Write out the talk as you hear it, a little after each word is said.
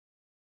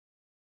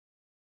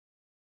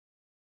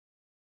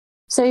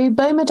So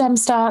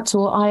Bomedemstat,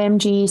 or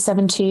IMG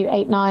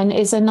 7289,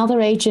 is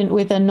another agent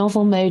with a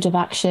novel mode of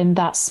action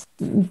that's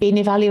been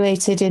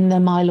evaluated in the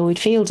myeloid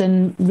field.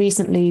 And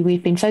recently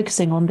we've been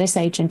focusing on this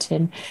agent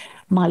in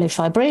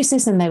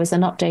myelofibrosis, and there was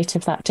an update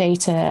of that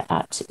data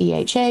at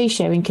EHA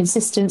showing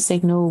consistent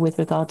signal with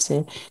regard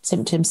to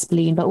symptom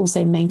spleen, but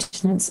also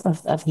maintenance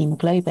of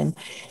hemoglobin.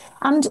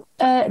 And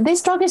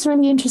this drug is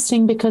really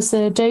interesting because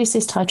the dose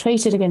is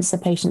titrated against the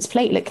patient's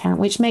platelet count,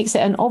 which makes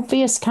it an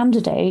obvious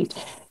candidate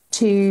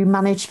to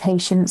manage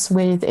patients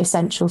with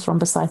essential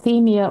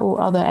thrombocythemia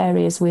or other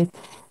areas with,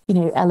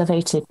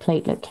 elevated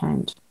platelet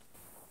count.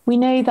 We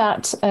know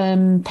that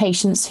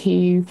patients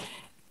who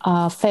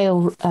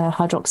fail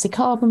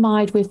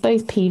hydroxycarbamide with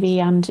both PV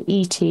and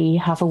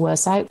ET have a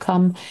worse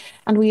outcome.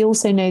 And we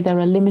also know there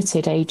are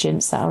limited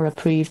agents that are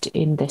approved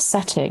in this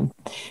setting.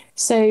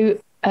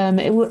 So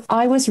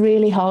I was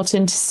really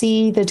heartened to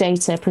see the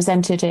data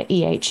presented at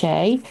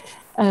EHA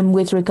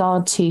with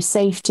regard to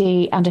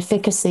safety and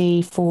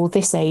efficacy for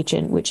this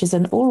agent, which is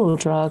an oral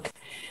drug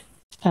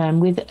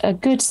with a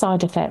good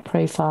side effect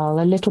profile,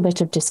 a little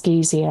bit of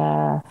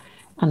dysgeusia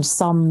and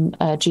some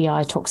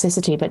GI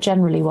toxicity, but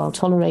generally well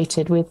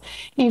tolerated, with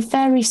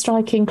very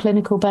striking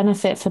clinical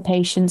benefit for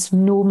patients,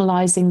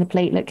 normalizing the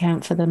platelet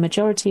count for the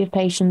majority of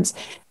patients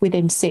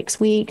within 6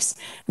 weeks,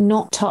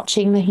 not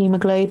touching the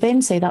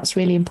hemoglobin. So that's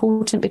really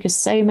important because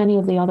so many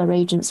of the other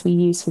agents we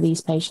use for these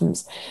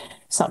patients,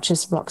 such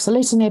as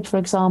ruxolitinib, for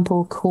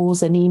example,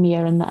 cause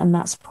anemia, and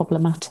that's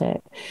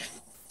problematic.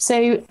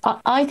 So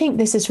I think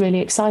this is really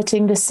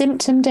exciting. The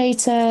symptom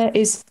data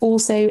is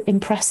also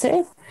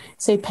impressive.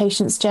 So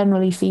patients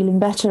generally feeling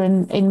better.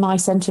 And in my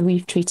centre,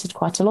 we've treated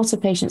quite a lot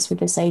of patients with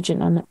this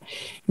agent. And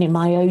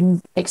my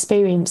own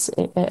experience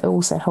it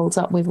also holds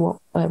up with what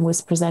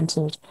was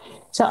presented.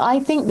 So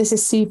I think this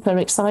is super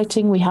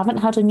exciting. We haven't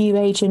had a new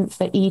agent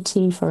for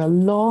ET for a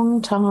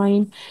long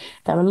time.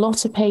 There are a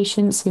lot of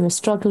patients who are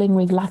struggling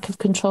with lack of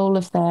control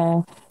of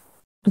their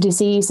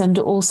disease and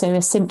also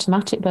a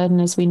symptomatic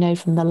burden, as we know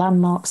from the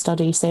landmark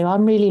study. So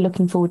I'm really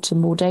looking forward to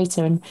more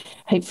data and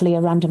hopefully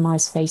a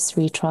randomized phase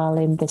 3 trial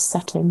in this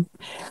setting.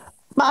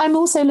 But I'm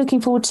also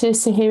looking forward to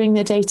hearing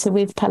the data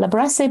with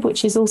Pelabresib,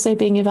 which is also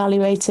being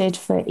evaluated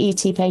for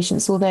ET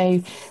patients,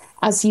 although,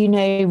 as you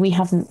know, we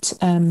haven't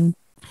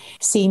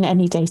seen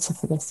any data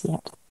for this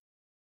yet.